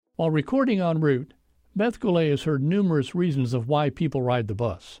While recording En route, Beth Golay has heard numerous reasons of why people ride the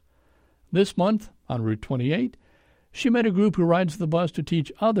bus. This month, on Route 28, she met a group who rides the bus to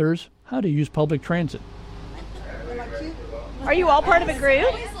teach others how to use public transit. Are you all part of a group?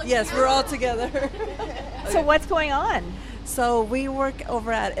 Yes, we're all together. So what's going on? So we work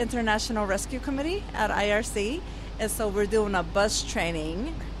over at International Rescue Committee at IRC, and so we're doing a bus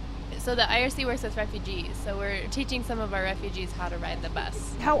training. So the IRC works with refugees, so we're teaching some of our refugees how to ride the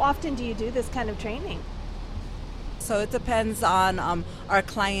bus. How often do you do this kind of training? So it depends on our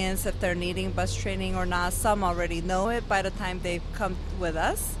clients, if they're needing bus training or not. Some already know it by the time they come with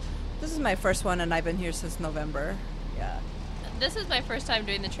us. This is my first one, and I've been here since November. Yeah. This is my first time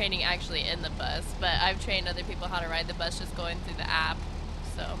doing the training actually in the bus, but I've trained other people how to ride the bus just going through the app.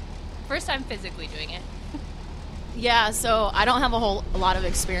 So, first time physically doing it. Yeah, so I don't have a lot of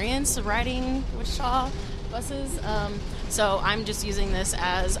experience riding Wichita buses, so I'm just using this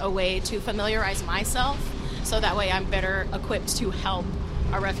as a way to familiarize myself, so that way I'm better equipped to help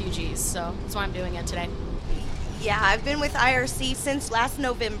our refugees. So that's why I'm doing it today. Yeah, I've been with IRC since last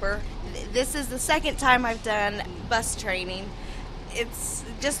November. This is the second time I've done bus training. It's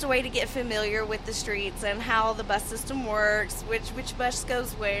just a way to get familiar with the streets and how the bus system works, which bus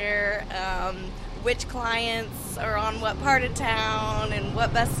goes where, which clients are on what part of town, and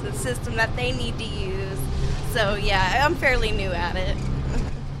what bus system that they need to use. So yeah, I'm fairly new at it.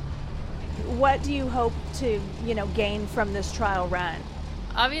 What do you hope to, gain from this trial run?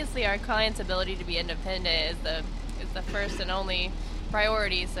 Obviously, our clients' ability to be independent is the first and only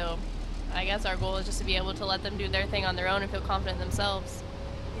priority. So, I guess our goal is just to be able to let them do their thing on their own and feel confident in themselves.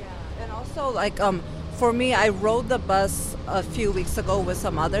 Yeah, and also for me, I rode the bus a few weeks ago with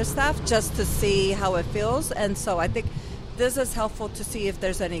some other staff just to see how it feels, and so I think this is helpful to see if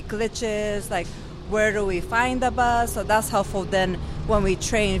there's any glitches, like where do we find the bus. So that's helpful. Then when we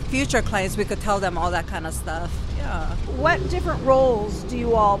train future clients, we could tell them all that kind of stuff. Yeah. What different roles do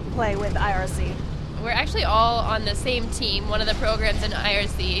you all play with IRC? We're actually all on the same team. One of the programs in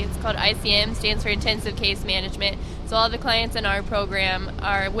IRC, it's called ICM, stands for Intensive Case Management. So all the clients in our program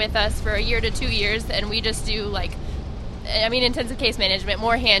are with us for a year to 2 years, and we just do intensive case management,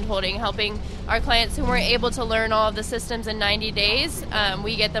 more hand-holding, helping our clients who weren't able to learn all of the systems in 90 days.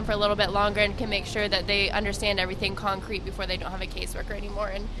 We get them for a little bit longer and can make sure that they understand everything concrete before they don't have a caseworker anymore.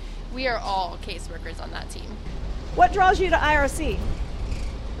 And we are all caseworkers on that team. What draws you to IRC?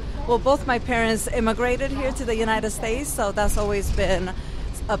 Well, both my parents immigrated here to the United States, so that's always been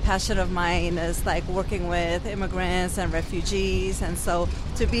a passion of mine, is like working with immigrants and refugees. And so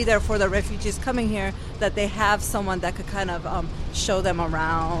to be there for the refugees coming here, that they have someone that could kind of show them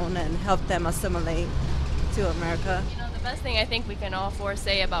around and help them assimilate to America. The best thing I think we can all four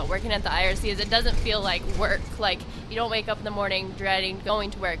say about working at the IRC is it doesn't feel like work. Like, you don't wake up in the morning dreading going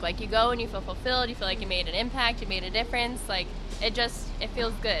to work. Like, you go and you feel fulfilled, you feel like you made an impact, you made a difference. Like, it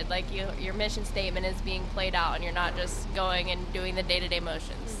feels good. Like, your mission statement is being played out and you're not just going and doing the day-to-day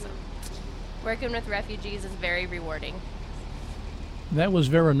motions. So, working with refugees is very rewarding. That was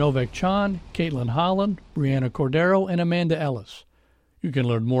Vera Novak-Chan, Caitlin Holland, Brianna Cordero, and Amanda Ellis. You can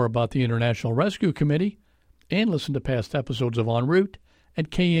learn more about the International Rescue Committee and listen to past episodes of En route at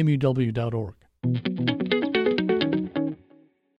kmuw.org.